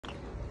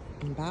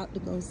I'm about to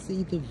go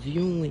see the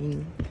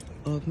viewing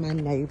of my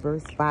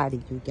neighbor's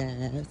body, you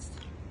guys.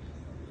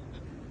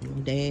 I'm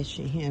gonna dash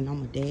in here and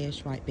I'm gonna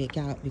dash right back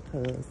out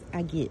because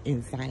I get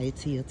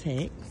anxiety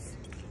attacks.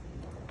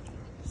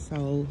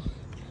 So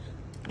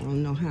I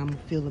don't know how I'm gonna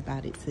feel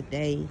about it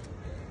today.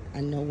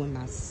 I know when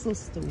my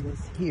sister was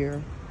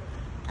here,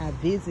 I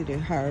visited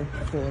her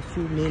for a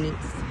few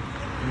minutes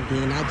and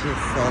then I just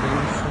sat in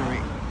the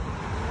front,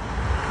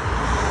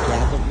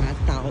 gathered my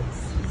thoughts.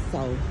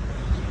 So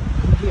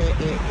I'm here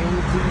at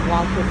Energy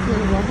Walker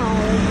Funeral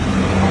Home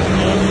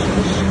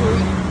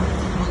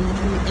on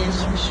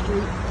Ashby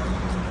Street.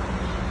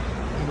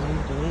 And I'm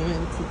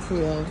going to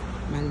tell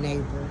my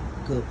neighbor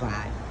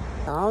goodbye.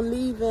 I'm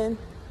leaving.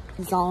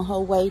 He's on her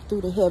way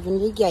through the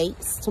heavenly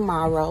gates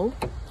tomorrow.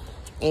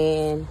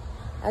 And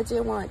I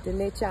just wanted to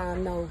let y'all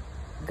know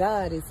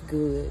God is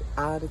good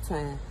all the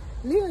time.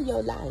 Live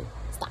your life.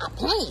 Stop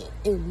playing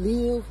and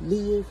live,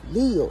 live,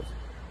 live.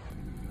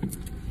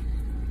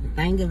 The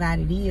thing about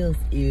it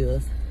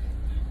is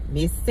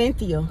Miss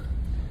Cynthia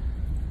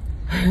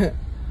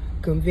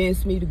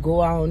convinced me to go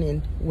on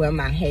and wear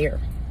my hair.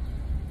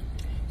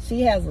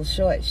 She has a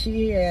short,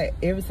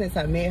 ever since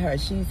I met her,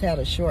 she's had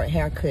a short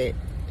haircut.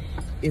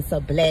 It's a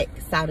black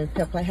salt and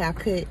pepper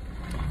haircut.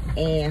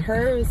 And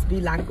hers be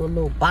like a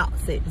little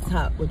box at the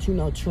top, but you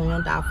know,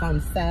 trimmed off on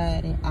the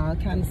side and all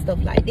kind of stuff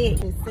like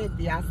that. Miss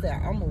Cynthia, I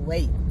said, I'm gonna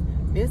wait.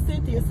 Miss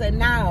Cynthia said,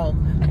 no,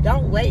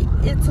 don't wait.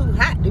 It's too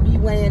hot to be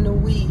wearing a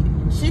wig.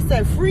 She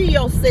said, free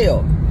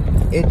yourself.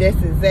 And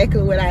that's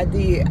exactly what I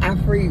did. I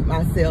freed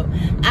myself.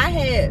 I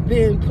had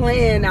been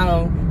planning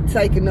on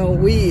taking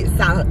on wigs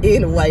out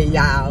anyway,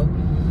 y'all.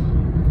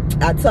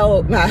 I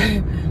told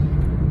my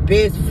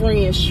best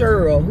friend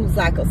Cheryl, who's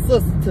like a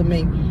sister to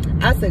me,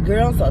 I said,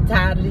 girl, I'm so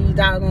tired of these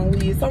doggone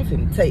wigs. I'm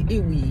finna take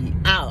this wig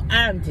out.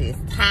 I'm just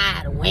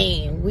tired of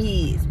wearing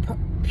wigs,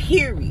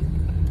 period.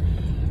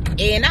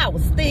 And I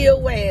was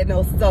still wearing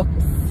those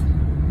suckers.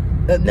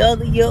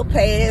 Another year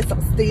passed,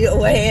 I'm still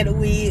wearing the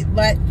wig.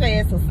 Month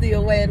passed, I'm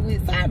still wearing the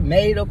wig. So I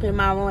made up in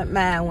my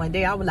mind one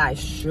day. I was like,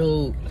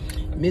 shoot,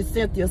 Miss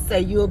Cynthia say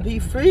you'll be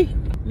free.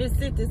 Miss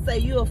Cynthia say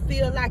you'll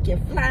feel like you're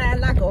flying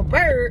like a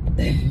bird.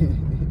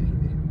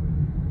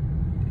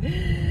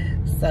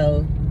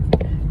 So,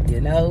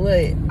 you know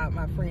what?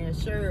 My friend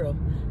Cheryl,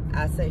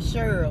 I said,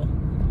 Cheryl,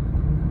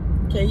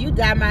 can you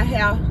dye my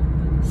hair?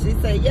 She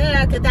said,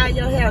 yeah, I can dye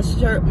your hair.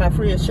 My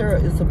friend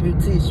Cheryl is a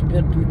beautician,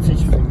 been a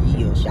beautician for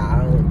years,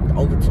 y'all,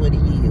 over 20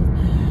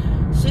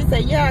 years. She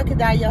said, yeah, I can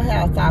dye your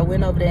hair. So I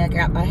went over there and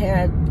got my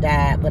hair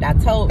dyed. But I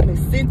told Miss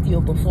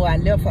Cynthia before I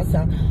left, I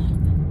said,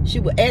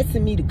 she was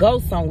asking me to go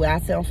somewhere. I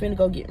said, I'm finna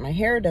go get my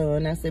hair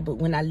done. I said, but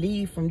when I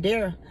leave from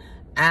there,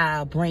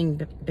 I'll bring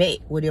back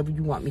whatever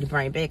you want me to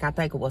bring back. I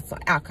think it was some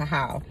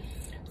alcohol.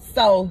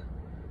 So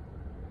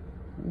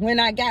when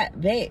I got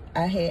back,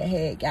 I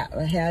had got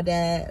my hair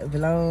dyed,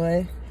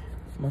 blonde.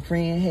 My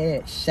friend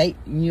had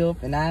shaped me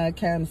up and all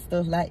kind of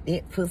stuff like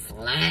that. Put some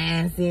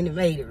lines in it,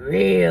 made it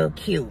real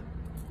cute.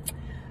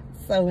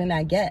 So when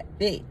I got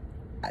back,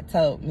 I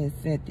told Miss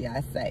Cynthia,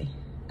 I say,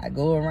 I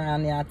go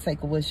around there, I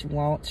take her what she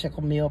want, check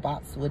her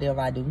mailbox,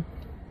 whatever I do.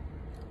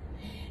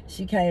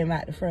 She came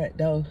out the front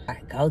door. I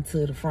go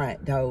to the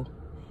front door.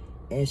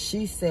 And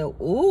she said,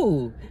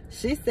 ooh.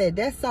 She said,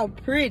 that's so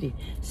pretty.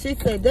 She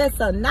said, that's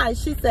so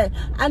nice. She said,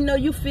 I know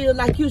you feel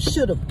like you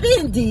should have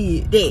been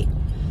did that.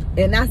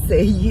 And I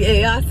said,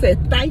 yeah. I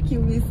said, thank you,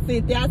 Miss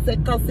Cynthia. I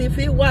said, because if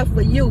it wasn't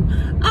for you,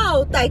 I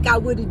don't think I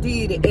would have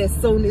did it as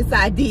soon as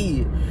I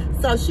did.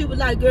 So she was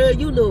like, girl,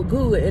 you look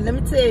good. And let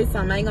me tell you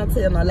something. I ain't going to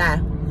tell no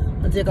lie.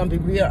 I'm just gonna be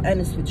real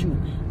honest with you.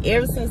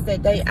 Ever since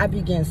that day, I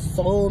began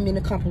so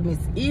many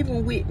compliments.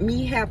 Even with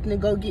me having to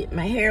go get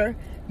my hair,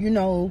 you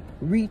know,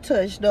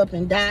 retouched up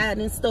and dyed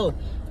and stuff,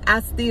 I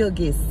still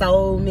get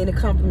so many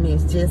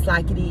compliments just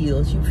like it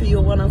is. You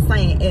feel what I'm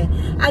saying?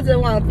 And I just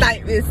want to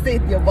thank Miss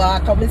Cynthia, boy,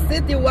 because Miss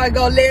Cynthia wasn't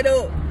gonna let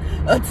up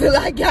until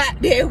I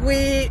got that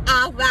wig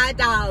off my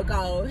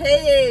doggone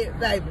head,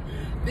 baby.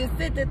 Miss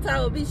Cynthia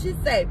told me, she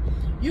said,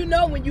 you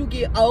know when you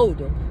get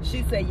older,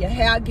 she said your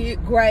hair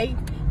get gray,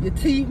 your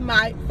teeth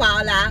might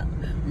fall out,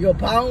 your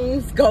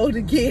bones go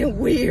to get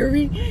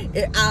weary,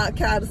 and all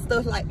kind of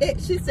stuff like that.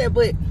 She said,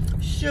 but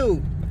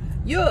shoot,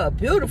 you're a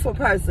beautiful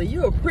person.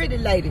 You're a pretty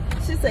lady.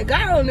 She said, go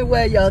on and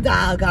wear your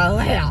doggone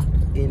hair.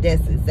 And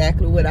that's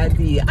exactly what I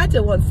did. I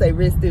just want to say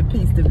rest in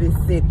peace to Miss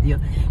Cynthia.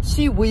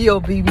 She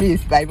will be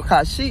missed, baby,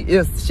 because she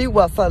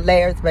was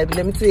hilarious, baby.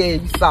 Let me tell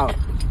you something.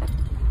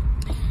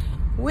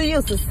 We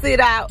used to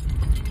sit out.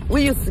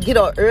 We used to get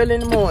up early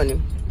in the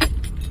morning.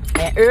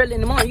 And early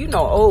in the morning, you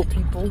know, old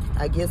people,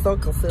 I guess I'm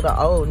considered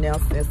old now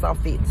since I'm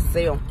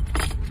 57.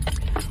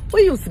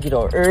 We used to get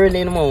up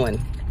early in the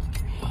morning.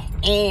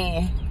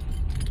 And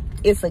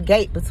it's a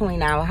gate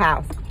between our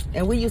house.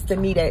 And we used to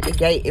meet at the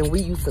gate and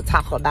we used to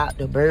talk about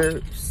the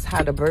birds,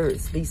 how the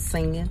birds be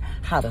singing,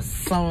 how the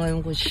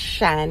sun was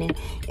shining,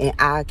 and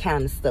all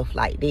kind of stuff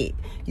like that.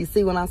 You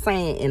see what I'm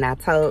saying? And I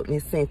told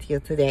Miss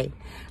Cynthia today,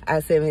 I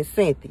said, Miss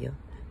Cynthia,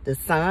 the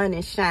sun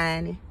is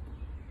shining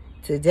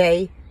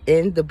today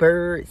and the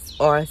birds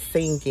are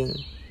singing.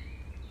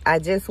 I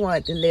just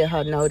wanted to let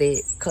her know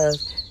that,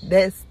 because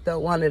that's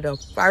one of the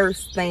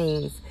first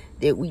things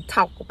that we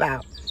talk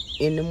about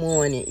in the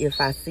morning if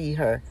I see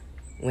her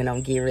when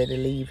I'm getting ready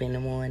to leave in the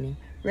morning.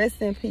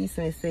 Rest in peace,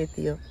 Miss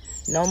Cynthia.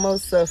 No more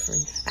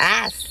suffering.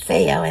 I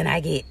see her when I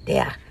get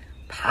there.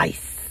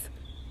 Peace.